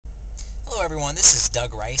Hello everyone, this is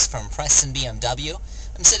Doug Rice from Preston BMW.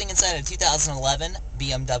 I'm sitting inside a 2011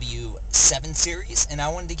 BMW 7 Series, and I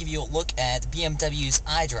wanted to give you a look at BMW's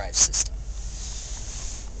iDrive system.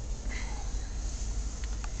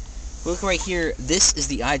 Look right here, this is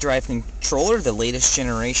the iDrive controller, the latest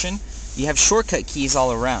generation. You have shortcut keys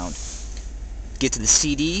all around. Get to the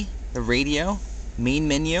CD, the radio, main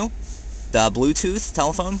menu, the Bluetooth,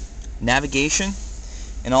 telephone, navigation,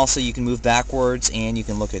 and also you can move backwards and you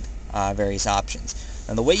can look at various options.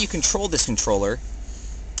 Now the way you control this controller,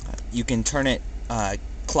 you can turn it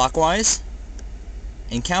clockwise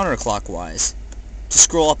and counterclockwise to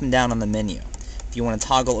scroll up and down on the menu. If you want to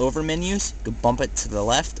toggle over menus, you can bump it to the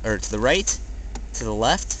left, or to the right, to the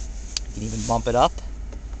left. You can even bump it up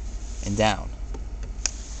and down.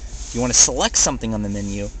 If you want to select something on the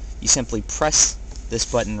menu, you simply press this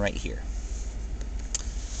button right here.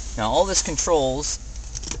 Now all this controls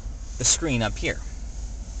the screen up here.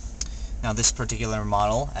 Now this particular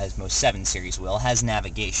model, as most 7 Series will, has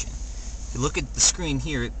navigation. If you look at the screen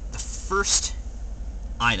here, the first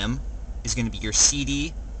item is going to be your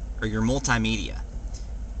CD or your multimedia.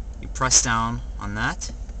 You press down on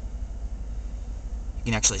that. You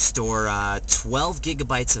can actually store 12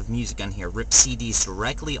 gigabytes of music on here, rip CDs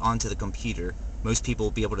directly onto the computer. Most people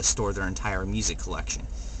will be able to store their entire music collection.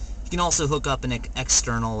 You can also hook up an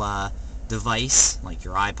external device like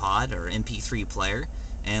your iPod or MP3 player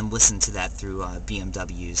and listen to that through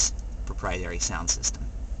BMW's proprietary sound system.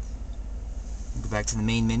 Go back to the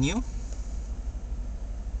main menu.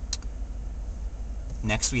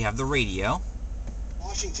 Next we have the radio.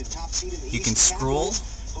 You can scroll,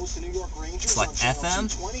 select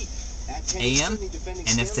FM, AM,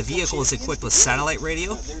 and if the vehicle is equipped with satellite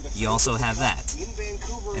radio, you also have that.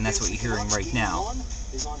 And that's what you're hearing right now.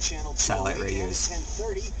 Satellite radio's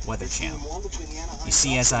weather channel. You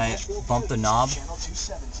see as I bump the knob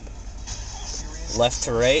left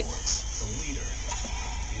to right,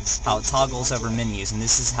 how it toggles over menus, and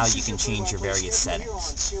this is how you can change your various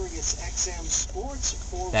settings.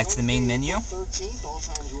 Back to the main menu.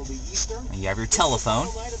 You have your telephone.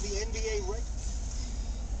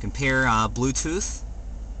 Compare Bluetooth.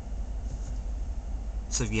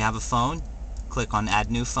 So if you have a phone, click on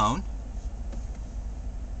Add New Phone.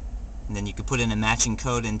 And then you can put in a matching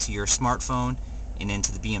code into your smartphone and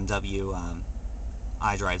into the BMW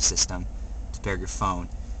iDrive system to pair your phone.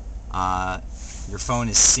 Your phone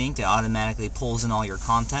is synced. It automatically pulls in all your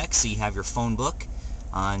contacts, so you have your phone book,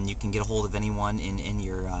 and you can get a hold of anyone in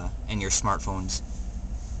your smartphone's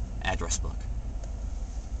address book.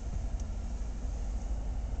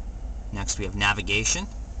 Next we have navigation.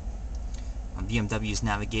 BMW's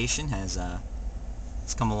navigation has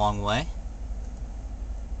it's come a long way.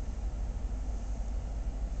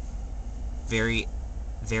 Very,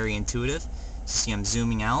 very intuitive. See, I'm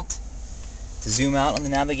zooming out. To zoom out on the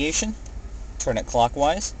navigation, turn it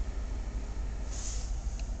clockwise.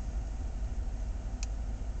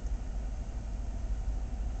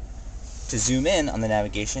 To zoom in on the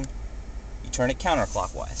navigation, you turn it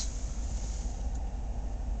counterclockwise.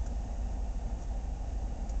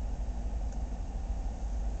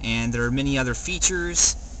 And there are many other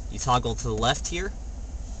features. You toggle to the left here.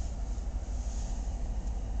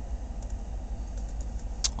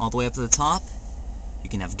 All the way up to the top, you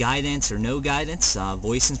can have guidance or no guidance,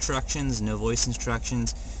 voice instructions, no voice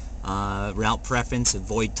instructions, route preference,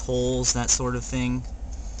 avoid tolls, that sort of thing.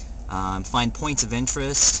 Find points of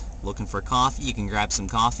interest, looking for coffee, you can grab some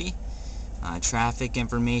coffee. Traffic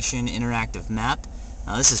information, interactive map.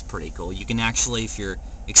 Now this is pretty cool. You can actually, if you're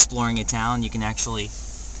exploring a town, you can actually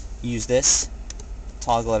use this,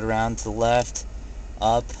 toggle it around to the left,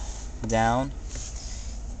 up, down,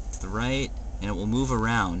 to the right, and it will move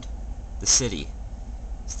around the city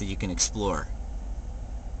so that you can explore.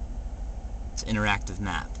 It's an interactive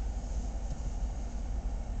map.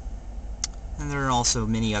 And there are also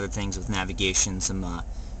many other things with navigation, some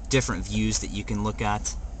different views that you can look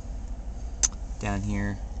at. Down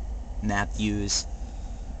here, map views.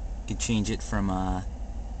 You can change it from the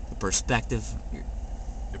perspective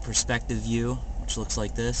view, which looks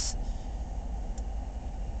like this.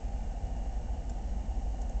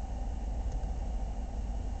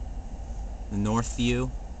 The north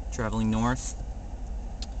view, traveling north,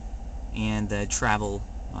 and the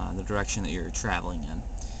the direction that you're traveling in.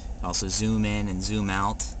 Also zoom in and zoom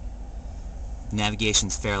out.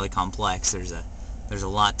 Navigation's fairly complex. There's a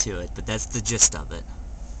lot to it, but that's the gist of it.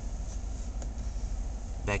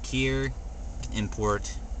 Back here,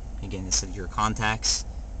 import, again, this is your contacts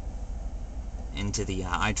into the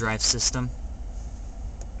iDrive system.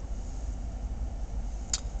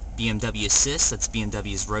 BMW Assist, that's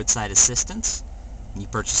BMW's roadside assistance. You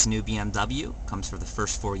purchase a new BMW, comes for the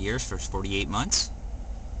first 4 years, first 48 months.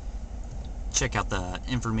 Check out the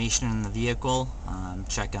information in the vehicle.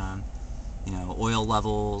 Check on, oil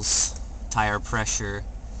levels, tire pressure,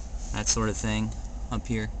 that sort of thing up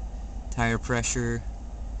here. Tire pressure,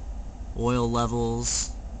 oil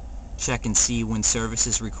levels. Check and see when service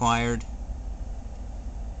is required.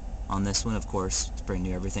 On this one, of course, it's brand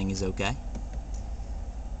new, everything is okay.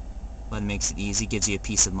 But it makes it easy, gives you a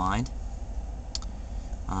peace of mind.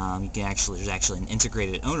 There's actually an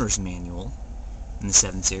integrated owner's manual in the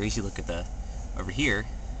 7 Series. You look at over here,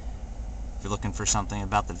 if you're looking for something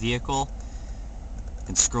about the vehicle, you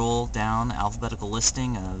can scroll down, alphabetical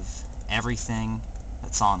listing of everything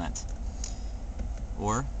that's on it.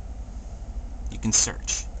 Or you can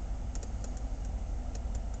search.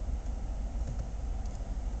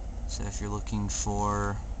 So if you're looking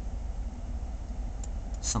for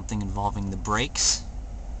something involving the brakes,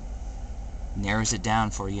 narrows it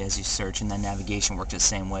down for you as you search, and then navigation works the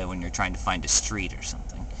same way when you're trying to find a street or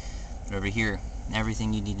something. But over here,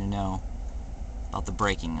 everything you need to know about the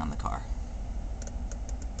braking on the car.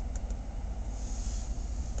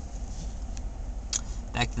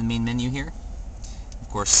 Back to the main menu here. Of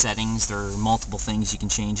course, settings. There are multiple things you can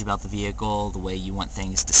change about the vehicle, the way you want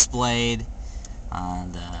things displayed,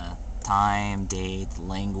 the time, date,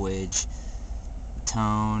 language,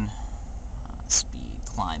 tone, speed,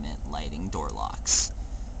 climate, lighting, door locks,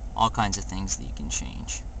 all kinds of things that you can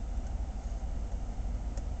change.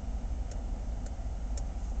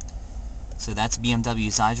 So that's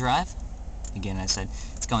BMW's iDrive. Again, I said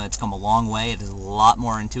it's come a long way. It is a lot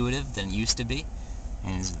more intuitive than it used to be,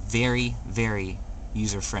 and is very, very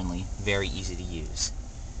user-friendly, very easy to use.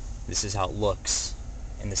 This is how it looks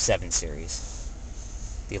in the 7 Series.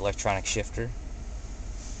 The electronic shifter,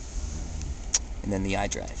 and then the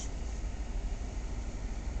iDrive.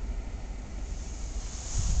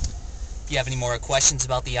 If you have any more questions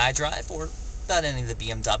about the iDrive or about any of the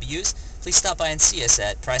BMWs, please stop by and see us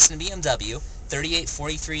at Preston BMW,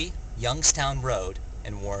 3843 Youngstown Road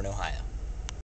in Warren, Ohio.